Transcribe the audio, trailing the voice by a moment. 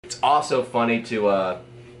It's also funny to,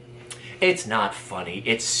 it's not funny,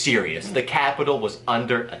 it's serious. The Capitol was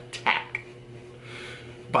under attack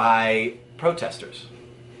by protesters.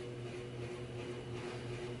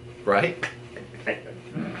 Right? I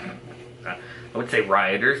would say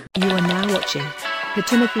rioters. You are now watching the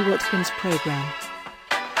Timothy Watkins program.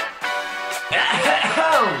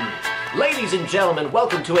 Ladies and gentlemen,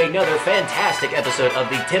 welcome to another fantastic episode of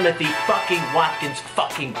the Timothy fucking Watkins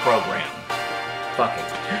fucking program. Fucking.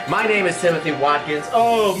 My name is Timothy Watkins.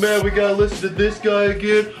 Oh man, we gotta listen to this guy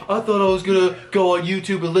again. I thought I was gonna go on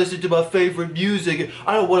YouTube and listen to my favorite music.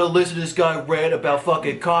 I don't want to listen to this guy rant about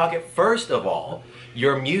fucking cock. First of all,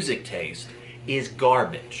 your music taste is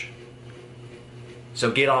garbage.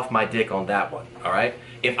 So get off my dick on that one, alright?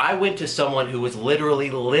 If I went to someone who was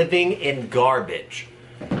literally living in garbage,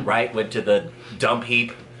 right? Went to the dump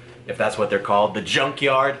heap, if that's what they're called, the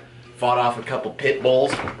junkyard, fought off a couple pit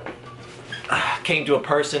bulls, came to a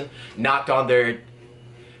person, knocked on their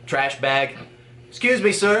trash bag, excuse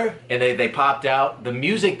me sir, and they popped out. The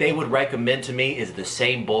music they would recommend to me is the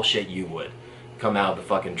same bullshit you would. Come out of the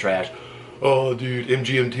fucking trash. Oh dude,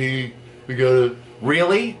 MGMT, we gotta...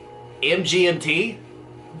 Really? MGMT?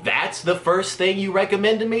 That's the first thing you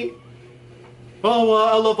recommend to me? Oh,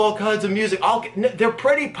 I love all kinds of music. They're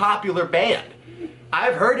pretty popular band.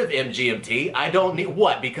 I've heard of MGMT. I don't need...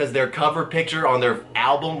 What? Because their cover picture on their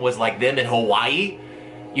album was like them in Hawaii?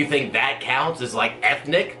 You think that counts as like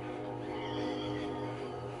ethnic?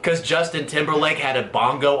 Because Justin Timberlake had a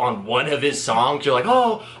bongo on one of his songs. You're like,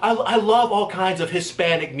 oh, I love all kinds of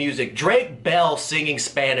Hispanic music. Drake Bell singing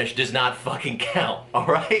Spanish does not fucking count,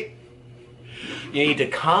 alright? You need to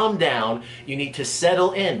calm down, you need to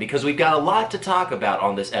settle in, because we've got a lot to talk about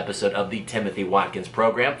on this episode of the Timothy Watkins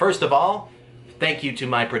program. First of all, thank you to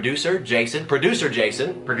my producer, Jason. Producer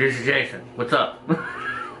Jason. Producer Jason, what's up?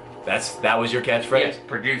 That was your catchphrase? Yes,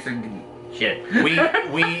 producing shit.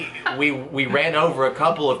 We ran over a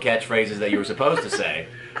couple of catchphrases that you were supposed to say.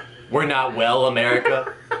 We're not well,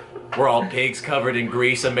 America. We're all pigs covered in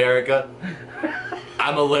grease, America.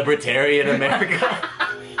 I'm a libertarian, America.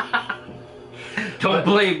 Don't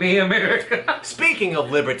blame me, America. Speaking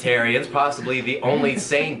of libertarians, possibly the only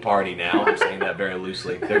sane party now, I'm saying that very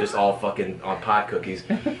loosely, they're just all fucking on pot cookies.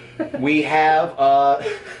 We have a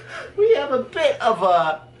bit of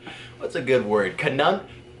a, what's a good word? Conundrum?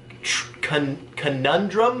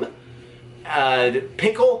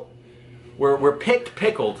 Pickle? We're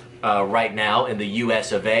pickled right now in the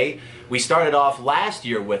US of A. We started off last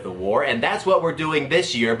year with a war, and that's what we're doing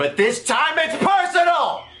this year, but this time it's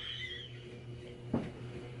personal!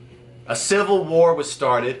 A civil war was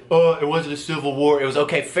started. Oh, it wasn't a civil war. It was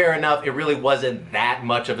okay, fair enough. It really wasn't that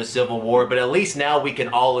much of a civil war, but at least now we can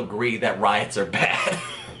all agree that riots are bad.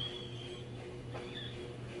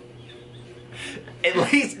 At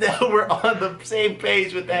least now we're on the same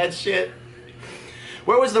page with that shit.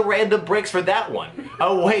 Where was the random bricks for that one?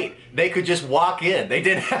 Oh wait, they could just walk in. They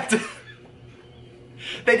didn't have to...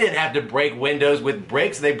 They didn't have to break windows with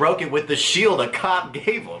bricks. They broke it with the shield a cop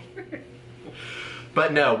gave them.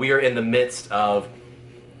 But no, we are in the midst of,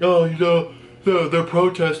 oh, you know, they're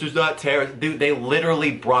protesters, not terrorists. Dude, they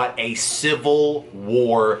literally brought a Civil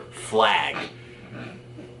War flag.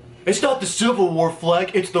 It's not the Civil War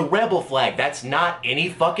flag, it's the rebel flag. That's not any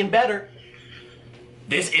fucking better.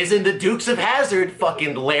 This isn't the Dukes of Hazzard,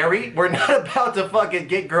 fucking Larry. We're not about to fucking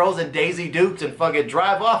get girls in Daisy Dukes and fucking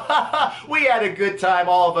drive off. We had a good time,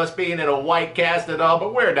 all of us being in a white cast and all,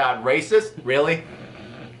 but we're not racist. Really?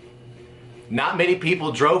 Not many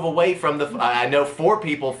people drove away from the... I know 5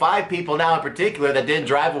 people now in particular that didn't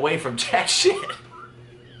drive away from jack shit.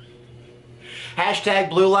 Hashtag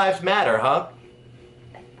Blue Lives Matter, huh?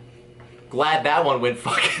 Glad that one went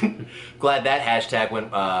fucking... Glad that hashtag went...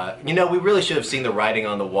 you know, we really should have seen the writing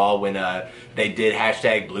on the wall when they did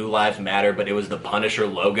hashtag Blue Lives Matter, but it was the Punisher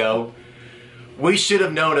logo. We should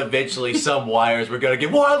have known eventually some wires were gonna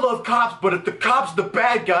get, well, I love cops, but if the cop's the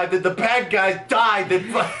bad guy, then the bad guys die,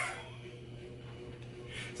 then...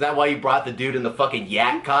 Is that why you brought the dude in the fucking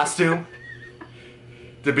yak costume?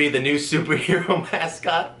 To be the new superhero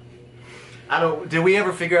mascot? Did we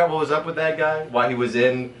ever figure out what was up with that guy? Why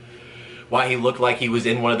he looked like he was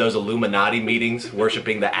in one of those Illuminati meetings,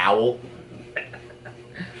 worshipping the owl?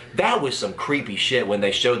 That was some creepy shit when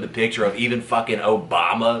they showed the picture of even fucking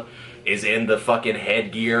Obama is in the fucking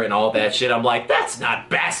headgear and all that shit. I'm like, that's not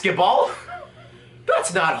basketball.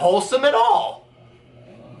 That's not wholesome at all.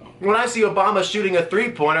 When I see Obama shooting a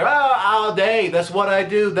three-pointer, all day, that's what I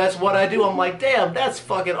do, that's what I do. I'm like, damn, that's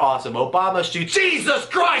fucking awesome. Obama shoots, Jesus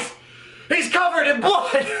Christ! He's covered in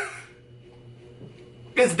blood!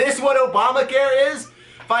 Is this what Obamacare is?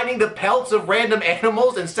 If Finding the pelts of random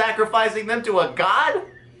animals and sacrificing them to a god?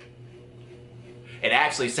 It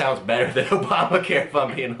actually sounds better than Obamacare, if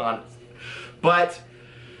I'm being honest. But,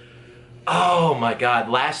 oh my God,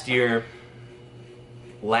 last year,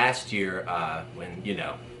 when, you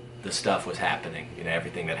know, the stuff was happening, you know,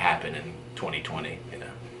 everything that happened in 2020, you know,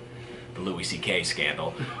 the Louis C.K.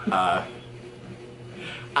 scandal,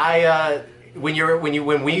 when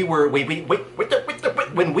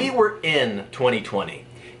we were in 2020,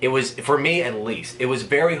 it was, for me at least, it was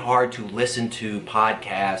very hard to listen to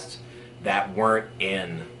podcasts that weren't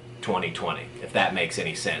in 2020, if that makes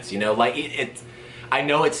any sense. You know, like I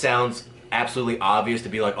know it sounds absolutely obvious to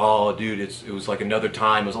be like, oh, dude, it was like another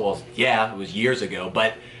time. It was years ago.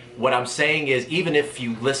 But what I'm saying is, even if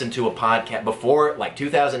you listen to a podcast before, like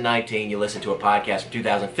 2019, you listen to a podcast from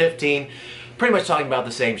 2015, pretty much talking about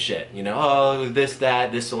the same shit. You know, oh, this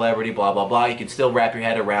celebrity, blah, blah, blah. You can still wrap your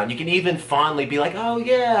head around. You can even fondly be like, oh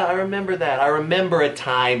yeah, I remember that. I remember a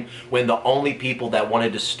time when the only people that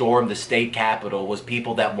wanted to storm the state capitol was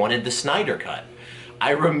people that wanted the Snyder Cut.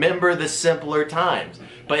 I remember the simpler times.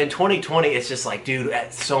 But in 2020, it's just like, dude,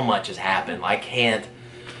 so much has happened. I can't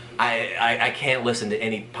listen to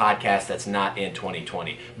any podcast that's not in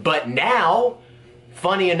 2020. But now,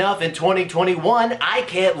 funny enough, in 2021, I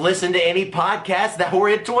can't listen to any podcasts that were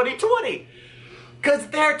in 2020. Because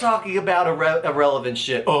they're talking about irrelevant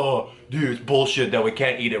shit. Oh, dude, it's bullshit that we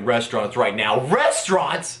can't eat at restaurants right now.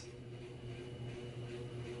 Restaurants?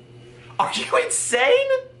 Are you insane?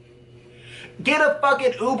 Get a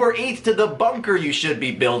fucking Uber Eats to the bunker you should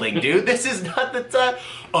be building, dude. This is not the time.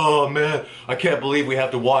 Oh man, I can't believe we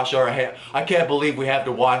have to wash our hands. I can't believe we have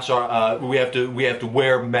to wash our. We have to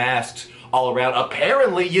wear masks all around.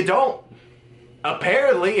 Apparently you don't.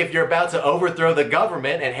 Apparently, if you're about to overthrow the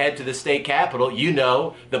government and head to the state capitol, you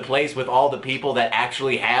know, the place with all the people that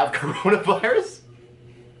actually have coronavirus.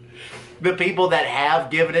 The people that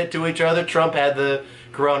have given it to each other. Trump had the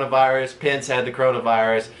coronavirus, Pence had the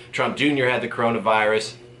coronavirus, Trump Jr. had the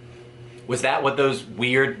coronavirus. Was that what those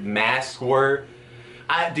weird masks were?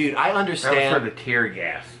 Dude, I understand. That was for the tear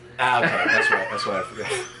gas. Okay, that's right, I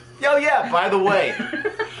forgot. Oh yeah, by the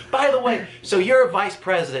way, so you're a vice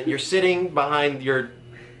president, you're sitting behind your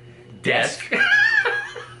desk.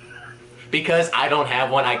 Because I don't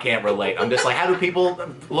have one, I can't relate. I'm just like, how do people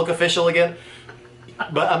look official again?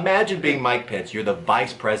 But imagine being Mike Pence. You're the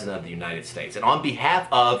vice president of the United States. And on behalf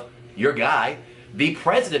of your guy, the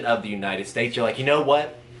president of the United States, you're like, you know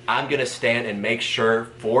what? I'm going to stand and make sure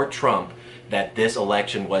for Trump that this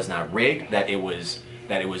election was not rigged, that it was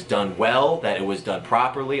done well, that it was done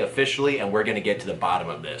properly, officially, and we're going to get to the bottom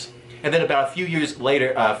of this. And then about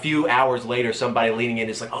a few hours later, somebody leaning in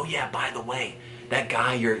is like, oh yeah, by the way, that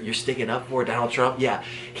guy you're sticking up for, Donald Trump, yeah,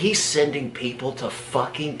 he's sending people to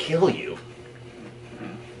fucking kill you.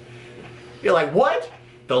 You're like, what?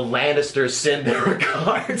 The Lannisters send their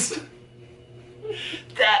regards.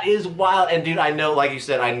 That is wild. And dude, I know, like you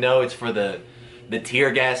said, I know it's for the tear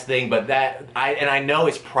gas thing, but I know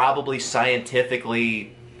it's probably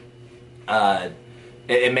scientifically,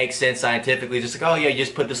 it makes sense scientifically. Just like, oh yeah, you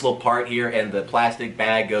just put this little part here and the plastic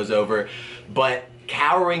bag goes over. But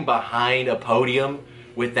cowering behind a podium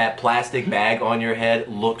with that plastic bag on your head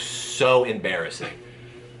looks so embarrassing.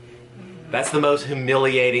 That's the most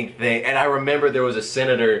humiliating thing. And I remember there was a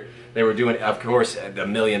senator, they were doing, of course, a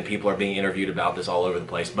million people are being interviewed about this all over the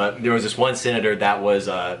place, but there was this one senator that was,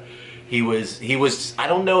 he was, I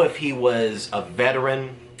don't know if he was a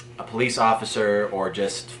veteran, a police officer, or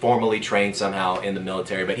just formally trained somehow in the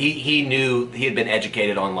military, but he knew, he had been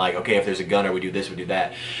educated on like, okay, if there's a gunner, we do this, we do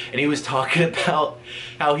that. And he was talking about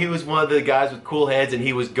how he was one of the guys with cool heads, and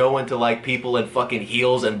he was going to like people in fucking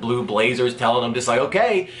heels and blue blazers, telling them just like,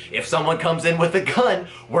 okay, if someone comes in with a gun,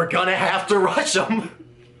 we're gonna have to rush them.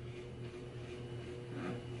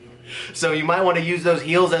 So you might want to use those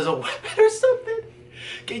heels as a weapon or something.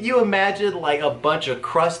 Can you imagine like a bunch of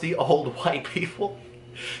crusty old white people?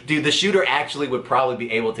 Dude, the shooter actually would probably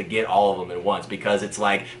be able to get all of them at once, because it's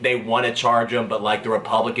like they want to charge them, but like the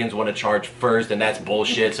Republicans want to charge first, and that's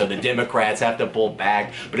bullshit, so the Democrats have to pull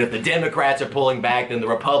back. But if the Democrats are pulling back, then the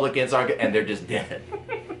Republicans aren't, and they're just dead.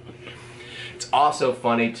 It's also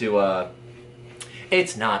funny to,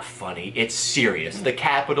 it's not funny, it's serious. The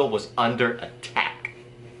Capitol was under attack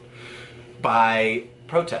by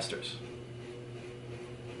protesters.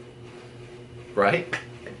 Right?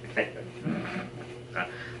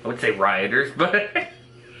 I would say rioters, but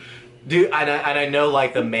dude, and I know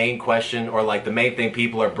like the main question, or like the main thing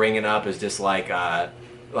people are bringing up is just like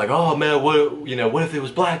oh man, what if it was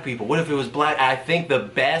black people? What if it was black? I think the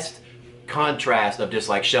best contrast of just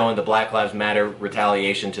like showing the Black Lives Matter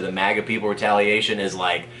retaliation to the MAGA people retaliation is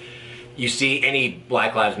like, you see any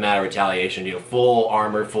Black Lives Matter retaliation, you know, full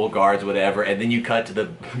armor, full guards, whatever, and then you cut to the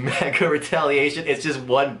MAGA retaliation. It's just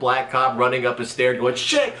one black cop running up a stair going,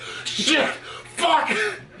 shit, fuck,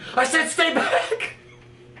 I said stay back.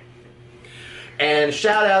 And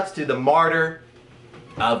shout outs to the martyr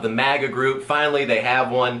of the MAGA group. Finally, they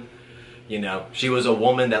have one. You know, she was a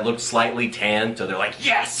woman that looked slightly tan, so they're like,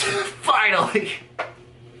 yes, finally.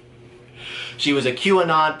 She was a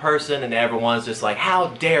QAnon person, and everyone's just like, how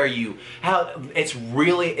dare you?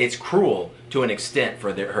 It's cruel to an extent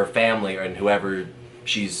for her family and whoever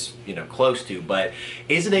she's, you know, close to. But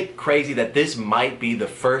isn't it crazy that this might be the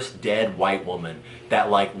first dead white woman that,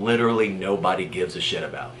 like, literally nobody gives a shit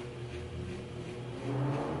about?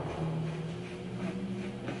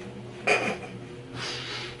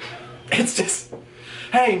 It's just,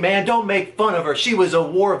 hey man, don't make fun of her. She was a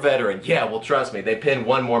war veteran. Yeah, well, trust me, they pinned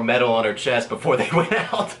one more medal on her chest before they went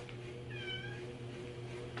out.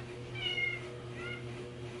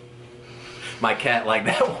 My cat liked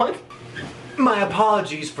that one. My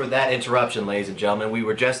apologies for that interruption, ladies and gentlemen. We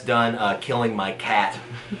were just done killing my cat.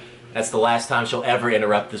 That's the last time she'll ever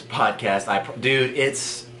interrupt this podcast. Dude,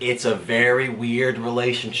 it's a very weird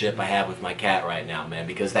relationship I have with my cat right now, man.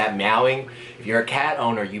 Because that meowing, if you're a cat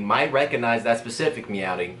owner, you might recognize that specific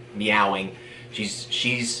meowing.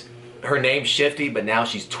 She's her name's Shifty, but now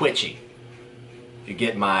she's twitchy. You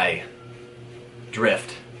get my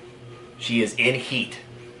drift. She is in heat,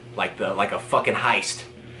 like a fucking heist.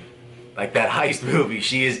 Like that heist movie,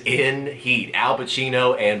 she is in heat. Al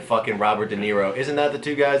Pacino and fucking Robert De Niro. Isn't that the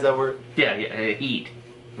two guys that were? Yeah, Heat.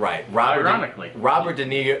 Right. Ironically. Robert De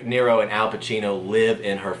Niro and Al Pacino live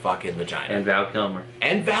in her fucking vagina. And Val Kilmer.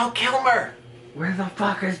 And Val Kilmer! Where the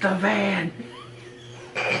fuck is the van?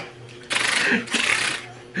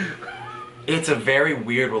 It's a very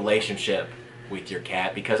weird relationship with your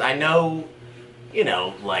cat because I know, you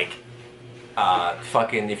know, like,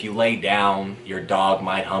 fucking if you lay down, your dog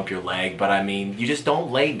might hump your leg, but I mean, you just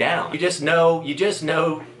don't lay down. You just know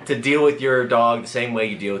to deal with your dog the same way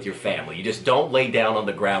you deal with your family. You just don't lay down on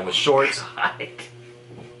the ground with shorts.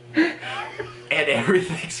 And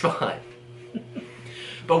everything's fine.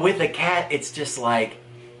 But with a cat, it's just like,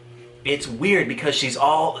 it's weird because she's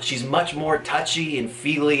much more touchy and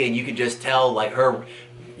feely, and you can just tell, like, her,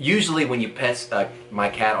 usually when you pet my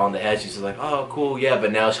cat on the head, she's like, oh, cool, yeah,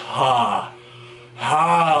 but now it's, oh,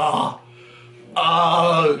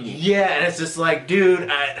 yeah, and it's just like,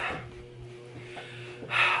 dude,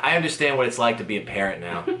 I understand what it's like to be a parent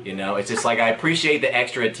now, you know? It's just like, I appreciate the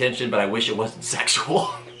extra attention, but I wish it wasn't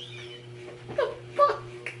sexual. The fuck?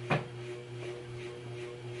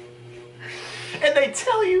 And they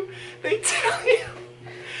tell you if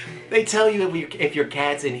your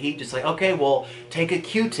cat's in heat, just like, okay, well, take a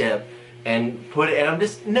Q-tip and put it, and I'm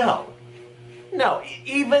just, no,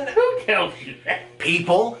 even, Who tells you that?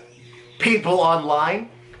 people online,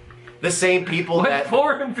 the same people What that,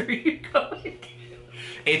 forums are you going to?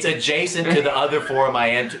 it's adjacent to the other forum I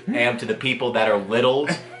am to the people that are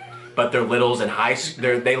littles, but they're littles in high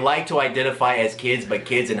school, they like to identify as kids, but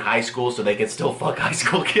kids in high school so they can still fuck high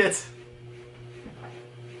school kids.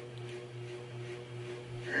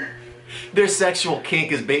 Their sexual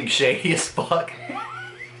kink is being shady as fuck.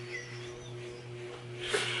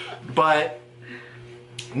 But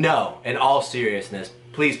no, in all seriousness,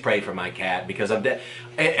 please pray for my cat because I'm dead.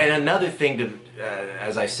 And another thing to,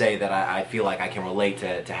 as I say, that I feel like I can relate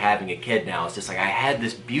to having a kid now, it's just like I had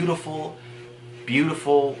this beautiful,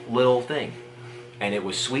 beautiful little thing, and it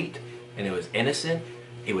was sweet and it was innocent.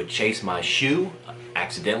 It would chase my shoe.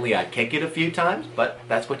 Accidentally, I'd kick it a few times, but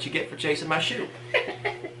that's what you get for chasing my shoe.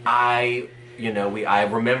 I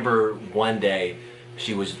remember one day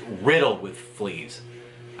she was riddled with fleas.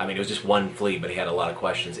 I mean, it was just one flea, but he had a lot of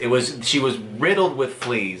questions. She was riddled with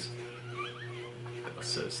fleas. That was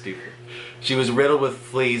so stupid. She was riddled with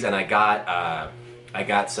fleas, and I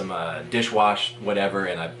got some dishwash, whatever,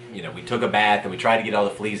 and we took a bath and we tried to get all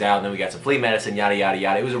the fleas out, and then we got some flea medicine, yada yada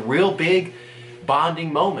yada. It was a real big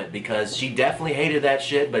bonding moment because she definitely hated that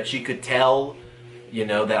shit, but she could tell,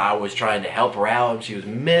 that I was trying to help her out, and she was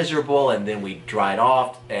miserable. And then we dried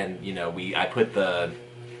off, and I put the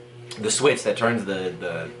switch that turns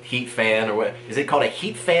the heat fan, or what is it called, a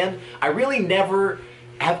heat fan? I really never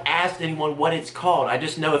have asked anyone what it's called. I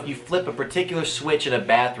just know if you flip a particular switch in a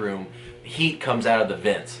bathroom, heat comes out of the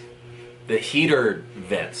vents, the heater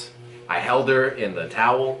vents. I held her in the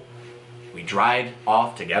towel. We dried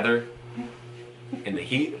off together in the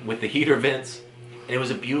heat with the heater vents, and it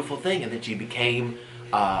was a beautiful thing. And then she became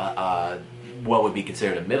what would be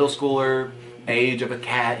considered a middle schooler, age of a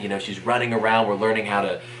cat. You know, she's running around. We're learning how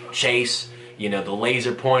to chase, you know, the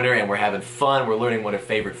laser pointer, and we're having fun. We're learning what her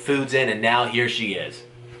favorite food's in, and now here she is,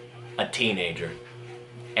 a teenager.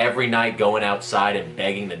 Every night going outside and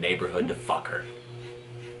begging the neighborhood to fuck her.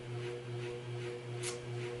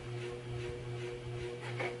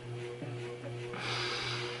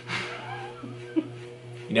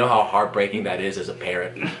 You know how heartbreaking that is as a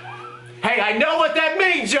parent? Hey, I know what that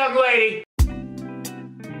means, young lady!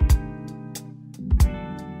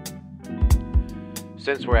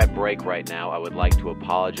 Since we're at break right now, I would like to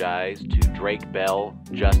apologize to Drake Bell,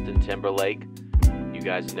 Justin Timberlake. You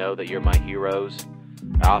guys know that you're my heroes.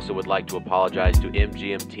 I also would like to apologize to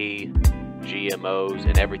MGMT, GMOs,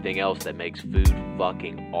 and everything else that makes food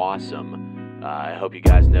fucking awesome. I hope you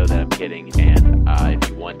guys know that I'm kidding, and if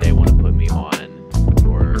you one day want to put me on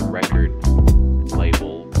your record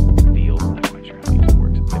label deal, I'm not quite sure how music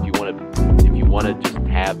works. If you want to just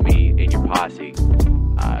have me in your posse,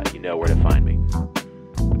 you know where to find me.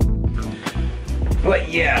 But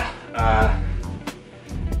yeah,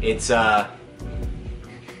 it's so.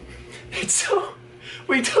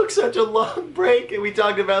 We took such a long break and we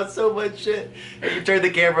talked about so much shit. And you turned the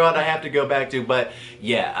camera on, I have to go back to, but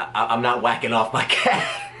yeah, I'm not whacking off my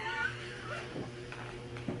cat.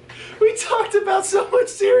 We talked about so much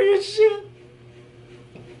serious shit.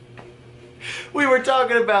 We were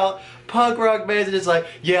talking about punk rock bands and it's like,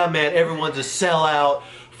 yeah man, everyone's a sellout.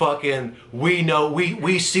 Fucking, we know,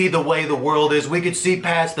 we see the way the world is. We can see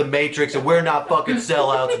past the matrix and we're not fucking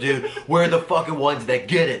sellouts, dude. We're the fucking ones that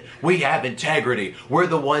get it. We have integrity. We're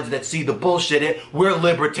the ones that see the bullshit. We're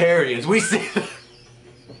libertarians. We see the...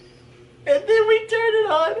 And then we turn it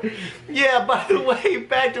on. Yeah, by the way,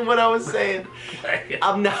 back to what I was saying.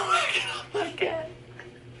 I'm not whacking off my cat.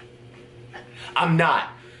 I'm not.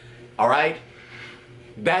 Alright?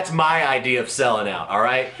 That's my idea of selling out,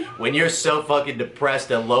 alright? When you're so fucking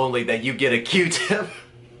depressed and lonely that you get a Q-tip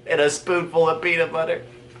and a spoonful of peanut butter.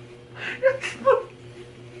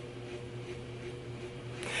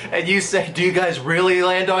 And you say, do you guys really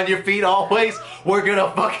land on your feet always? We're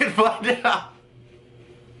gonna fucking find out.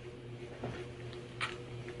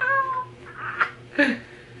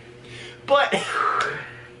 But,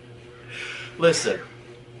 listen,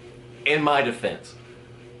 in my defense,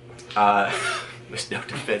 there's no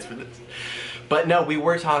defense for this. But no, we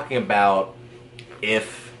were talking about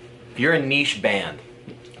if you're a niche band,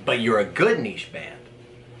 but you're a good niche band,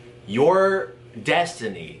 your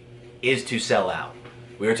destiny is to sell out.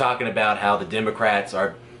 We were talking about how the Democrats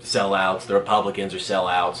are sellouts, the Republicans are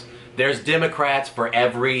sellouts. There's Democrats for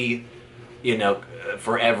every, you know,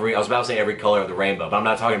 I was about to say every color of the rainbow, but I'm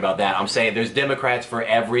not talking about that. I'm saying there's Democrats for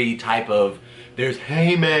every type of, there's,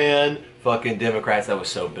 hey man, fucking Democrats. That was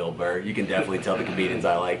so Bill Burr. You can definitely tell the comedians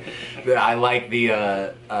I like. I like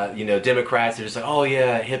the, you know, Democrats. They're just like, oh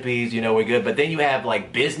yeah, hippies, you know, we're good. But then you have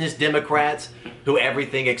like business Democrats who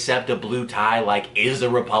everything except a blue tie, like, is a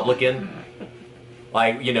Republican.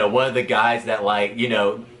 Like, you know, one of the guys that like, you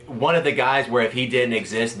know, one of the guys where if he didn't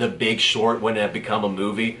exist, The Big Short wouldn't have become a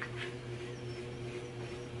movie.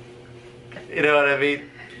 You know what I mean?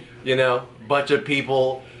 You know, bunch of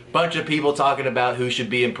people talking about who should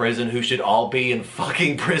be in prison, who should all be in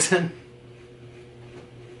fucking prison.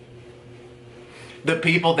 The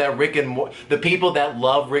people that the people that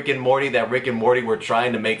love Rick and Morty, that Rick and Morty were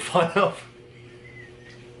trying to make fun of.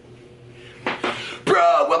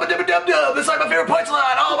 Bro, wubba dubba dub dub, that's like my favorite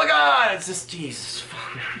punchline, oh my god! It's just, Jesus.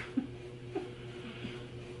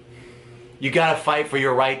 You gotta fight for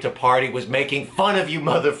your right to party was making fun of you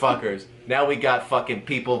motherfuckers. Now we got fucking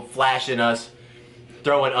people flashing us,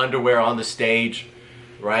 throwing underwear on the stage,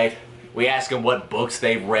 right? We ask them what books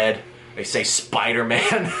they've read. They say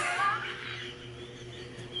Spider-Man.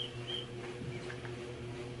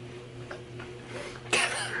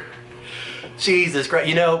 Jesus Christ.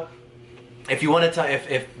 You know, if you want to tell,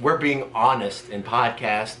 if we're being honest in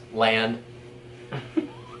podcast land,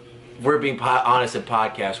 we're being honest in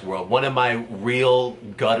podcast world, one of my real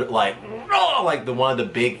gut, like the one of the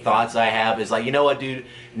big thoughts I have is like, you know what, dude?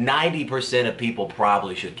 90% of people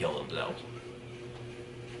probably should kill themselves.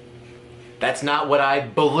 That's not what I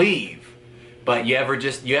believe, but you ever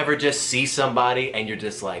just see somebody and you're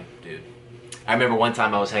just like, dude. I remember one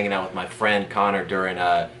time I was hanging out with my friend Connor during,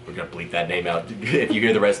 we're gonna bleep that name out if you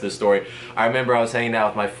hear the rest of the story. I remember I was hanging out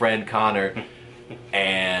with my friend Connor,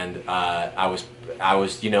 and I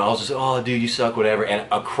was, you know, I was just, oh dude, you suck, whatever. And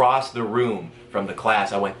across the room from the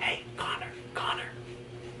class, I went, hey, Connor.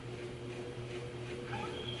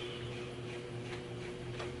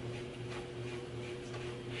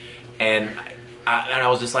 And I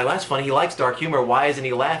was just like, well, that's funny, he likes dark humor, why isn't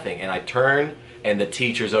he laughing? And I turn, and the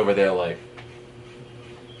teacher's over there like,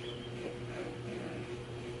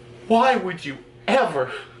 why would you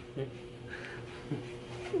ever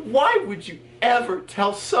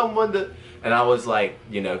tell someone that? And I was like,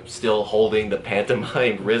 you know, still holding the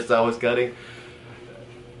pantomime wrist I was cutting.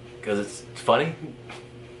 Because it's funny.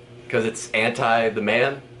 Because it's anti the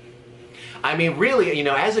man. I mean, really, you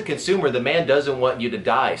know, as a consumer, the man doesn't want you to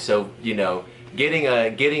die. So, you know, getting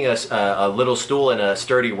a little stool and a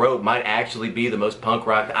sturdy rope might actually be the most punk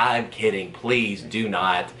rock. I'm kidding. Please do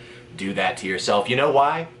not do that to yourself. You know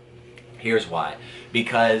why? Here's why.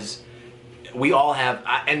 Because we all have,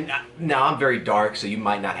 and now I'm very dark, so you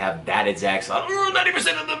might not have that exact,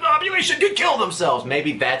 90% of the population could kill themselves.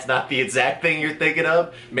 Maybe that's not the exact thing you're thinking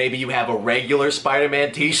of. Maybe you have a regular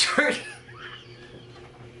Spider-Man t-shirt.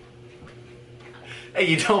 And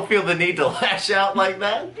you don't feel the need to lash out like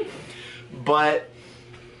that. But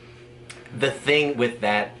the thing with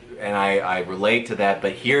that, and I relate to that,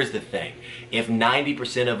 but here's the thing. If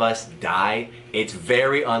 90% of us die, it's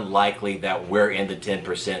very unlikely that we're in the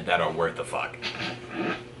 10% that are worth a fuck.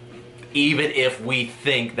 Even if we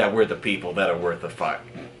think that we're the people that are worth a fuck.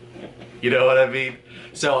 You know what I mean?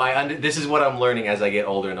 So this is what I'm learning as I get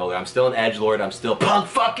older and older. I'm still an edgelord. I'm still punk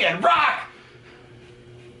fucking rock!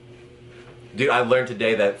 Dude, I learned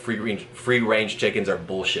today that free range chickens are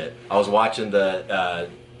bullshit. I was watching the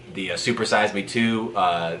Super Size Me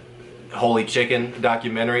 2 Holy Chicken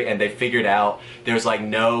documentary, and they figured out there's like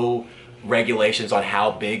no regulations on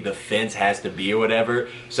how big the fence has to be or whatever.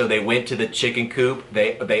 So they went to the chicken coop,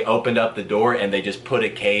 they opened up the door, and they just put a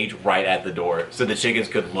cage right at the door so the chickens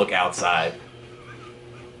could look outside.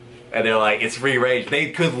 And they're like, it's free range.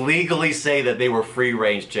 They could legally say that they were free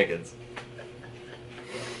range chickens.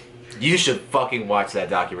 You should fucking watch that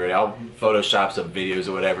documentary. I'll Photoshop some videos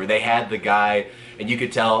or whatever. They had the guy, and you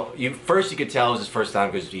could tell, first you could tell it was his first time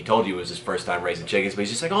because he told you it was his first time raising chickens, but he's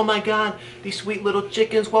just like, oh my god, these sweet little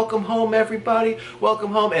chickens, welcome home everybody,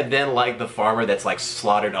 welcome home. And then like the farmer that's like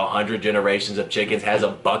slaughtered 100 generations of chickens has a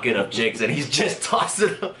bucket of chicks and he's just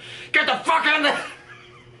tossing them. Get the fuck in there!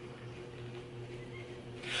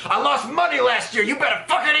 I lost money last year, you better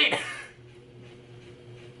fucking eat!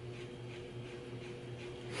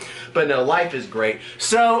 But no, life is great.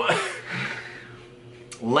 So,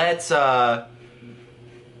 let's, I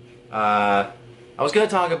was going to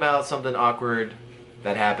talk about something awkward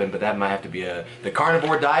that happened, but that might have to be the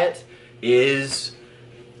carnivore diet is,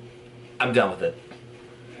 I'm done with it.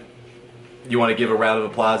 You want to give a round of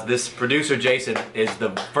applause? This producer, Jason, is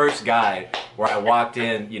the first guy where I walked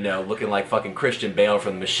in, you know, looking like fucking Christian Bale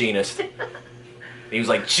from The Machinist. He was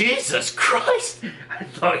like, Jesus Christ! I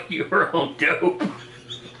thought you were on dope.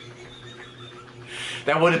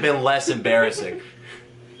 That would have been less embarrassing.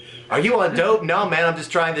 Are you on dope? No, man, I'm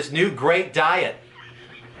just trying this new great diet.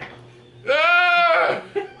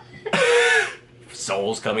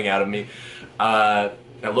 Souls coming out of me. I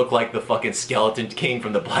look like the fucking skeleton king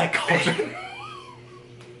from the Black Cauldron.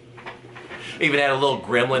 Even had a little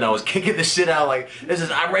gremlin. I was kicking the shit out like, this is,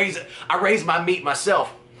 I raise my meat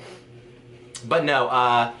myself. But no,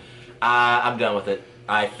 I'm done with it.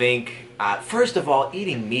 I think, first of all,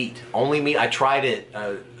 eating meat, only meat, I tried it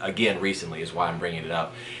again recently is why I'm bringing it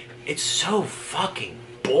up. It's so fucking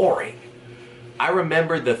boring. I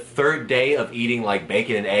remember the third day of eating like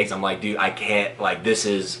bacon and eggs, I'm like, dude, I can't, like, this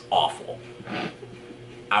is awful.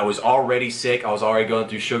 I was already sick, I was already going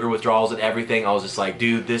through sugar withdrawals and everything. I was just like,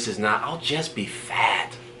 dude, this is not, I'll just be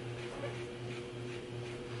fat.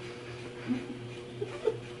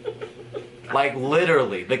 Like,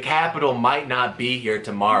 literally, the capital might not be here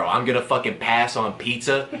tomorrow. I'm gonna fucking pass on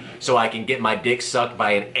pizza so I can get my dick sucked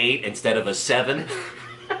by an 8 instead of a 7.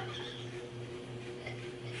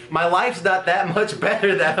 My life's not that much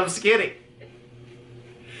better that I'm skinny.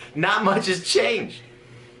 Not much has changed.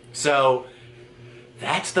 So,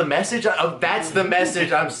 that's the message. That's the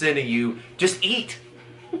message I'm sending you. Just eat.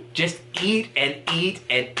 Just eat and eat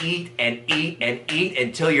and eat and eat and eat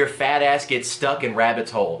until your fat ass gets stuck in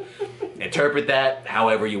rabbit's hole. Interpret that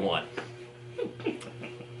however you want.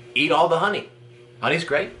 Eat all the honey. Honey's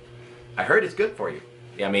great. I heard it's good for you.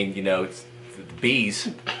 Yeah, I mean, you know, it's the bees.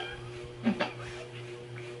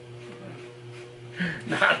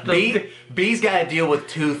 Bees gotta deal with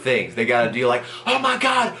two things. They gotta deal like, oh my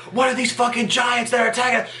god, what are these fucking giants that are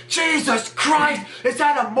attacking? Jesus Christ, is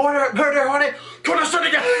that a murder hornet? Could I send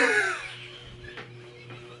again?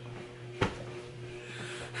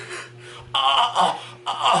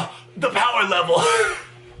 The power level.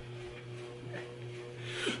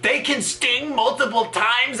 They can sting multiple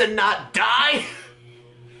times and not die?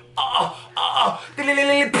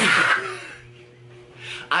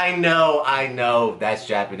 I know, that's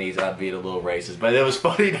Japanese, I'm being a little racist, but it was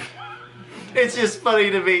funny. It's just funny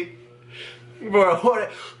to me. Bro,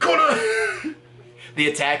 the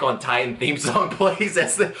Attack on Titan theme song plays.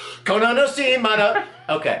 That's the Kono no Shimada.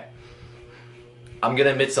 Okay. I'm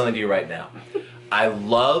gonna admit something to you right now.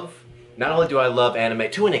 Not only do I love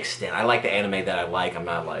anime to an extent, I like the anime that I like. I'm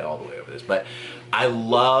not like all the way over this, but I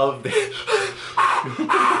love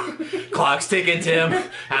clock's ticking, Tim.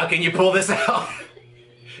 How can you pull this out?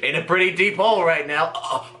 In a pretty deep hole right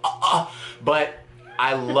now. But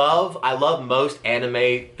I love most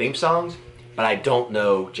anime theme songs, but I don't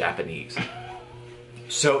know Japanese.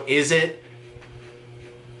 So is it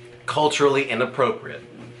culturally inappropriate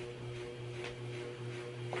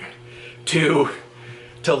to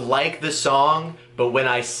like the song, but when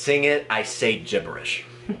I sing it, I say gibberish?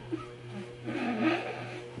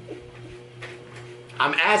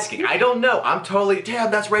 I'm asking. I don't know. I'm totally, damn,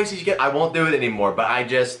 that's racist. I won't do it anymore, but I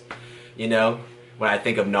just, when I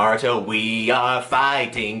think of Naruto, we are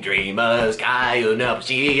fighting dreamers. Kaiju no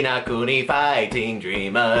Fushina Kuni fighting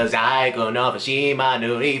dreamers. Aiku no Fushima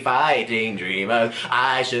Nuri fighting dreamers.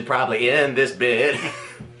 I should probably end this bit.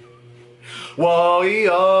 Whoa,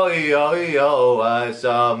 yo, yo, yo, I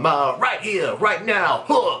saw my right here, right now.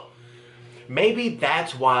 Huh. Maybe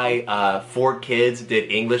that's why 4Kids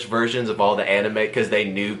did English versions of all the anime, because they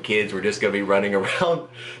knew kids were just going to be running around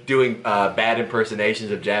doing bad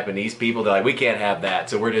impersonations of Japanese people. They're like, we can't have that,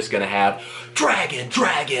 so we're just going to have dragon,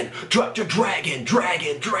 dragon, dragon, dragon,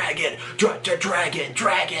 dragon, dragon, dragon,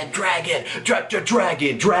 dragon, dragon,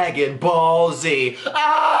 dragon, Dragon Ball Z.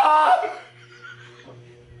 Ah!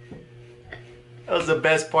 That was the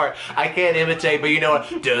best part. I can't imitate, but you know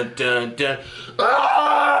what? Dun, dun, dun.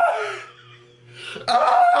 Ah!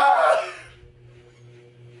 Ah!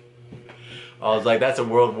 I was like, that's a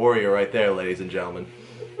world warrior right there, ladies and gentlemen.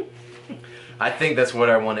 I think that's what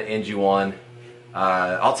I want to end you on.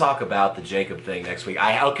 I'll talk about the Jacob thing next week.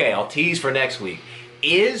 I'll tease for next week.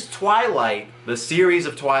 Is Twilight, the series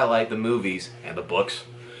of Twilight, the movies, and the books,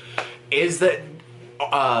 is that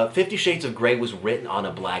 50 Shades of Grey was written on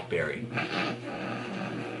a BlackBerry?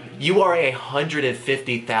 You are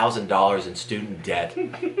 $150,000 in student debt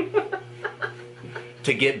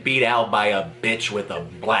to get beat out by a bitch with a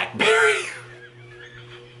BlackBerry.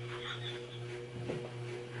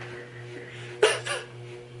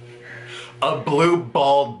 A blue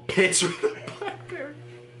bald bitch with a BlackBerry.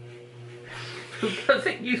 Who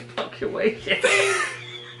doesn't use punctuation?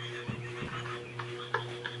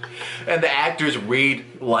 And the actors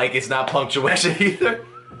read like it's not punctuation either.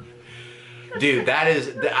 Dude, that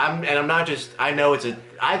is, I'm not just, I know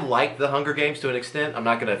I like the Hunger Games to an extent. I'm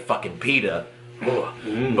not gonna fucking PETA.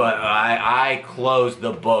 But I closed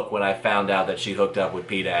the book when I found out that she hooked up with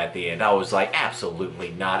PETA at the end. I was like,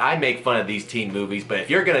 absolutely not. I make fun of these teen movies, but if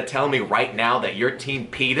you're gonna tell me right now that you're Team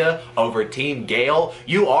PETA over Team Gale,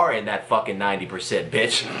 you are in that fucking 90%,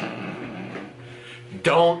 bitch.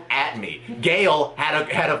 Don't at me. Gale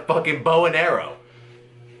had a fucking bow and arrow.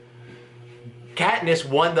 Katniss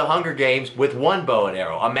won the Hunger Games with one bow and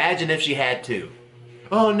arrow. Imagine if she had two.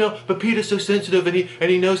 Oh no, but Peter's so sensitive and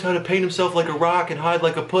he knows how to paint himself like a rock and hide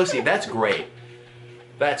like a pussy. That's great.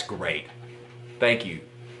 That's great. Thank you.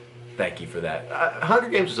 Thank you for that. Hunger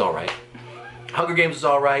Games was alright. Hunger Games was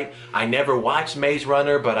alright. I never watched Maze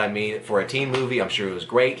Runner, but I mean, for a teen movie, I'm sure it was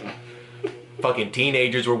great. Fucking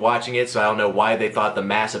teenagers were watching it, so I don't know why they thought the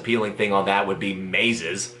mass appealing thing on that would be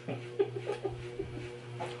mazes.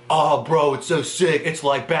 Oh, bro, it's so sick. It's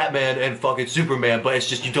like Batman and fucking Superman, but it's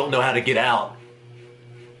just you don't know how to get out.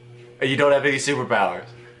 And you don't have any superpowers.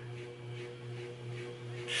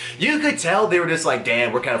 You could tell they were just like,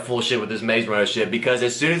 damn, we're kind of full of shit with this Maze Runner shit, because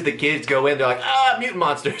as soon as the kids go in, they're like, ah, mutant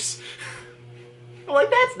monsters. I'm like,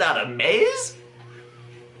 that's not a maze.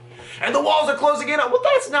 And the walls are closing in. Well,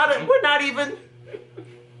 that's not a, we're not even,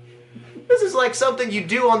 this is like something you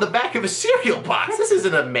do on the back of a cereal box. This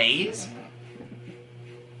isn't a maze.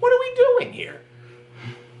 What are we doing here?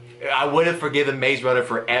 I would have forgiven Maze Runner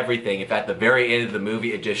for everything if at the very end of the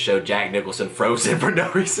movie it just showed Jack Nicholson frozen for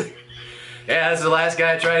no reason. Yeah, that's the last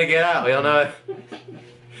guy trying to get out. We don't know it.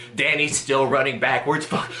 Danny's still running backwards.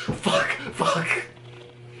 Fuck.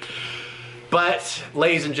 But,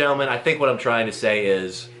 ladies and gentlemen, I think what I'm trying to say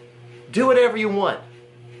is, do whatever you want.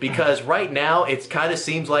 Because right now, it kind of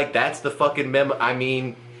seems like that's the fucking memo. I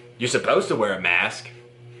mean, you're supposed to wear a mask.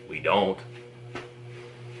 We don't.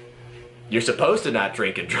 You're supposed to not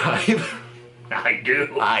drink and drive. I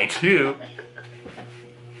do. I do.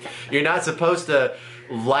 You're not supposed to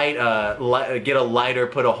get a lighter,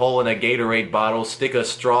 put a hole in a Gatorade bottle, stick a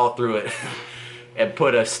straw through it, and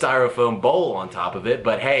put a styrofoam bowl on top of it.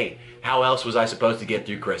 But hey, how else was I supposed to get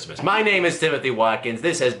through Christmas? My name is Timothy Watkins.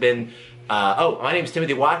 This has been, my name is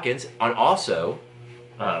Timothy Watkins. And also,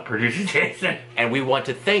 Producer Jason. And we want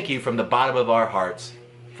to thank you from the bottom of our hearts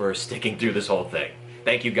for sticking through this whole thing.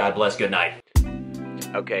 Thank you, God bless, good night.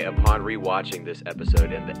 Okay, upon rewatching this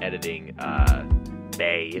episode and the editing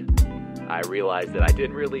bay, I realized that I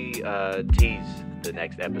didn't really tease the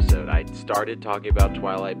next episode. I started talking about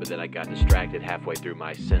Twilight, but then I got distracted halfway through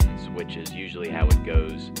my sentence, which is usually how it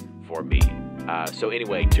goes for me. So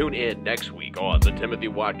anyway, tune in next week on the Timothy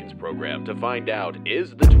Watkins program to find out,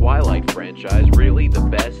 is the Twilight franchise really the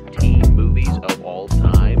best teen movies of all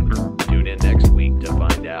time? Tune in next week to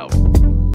find out.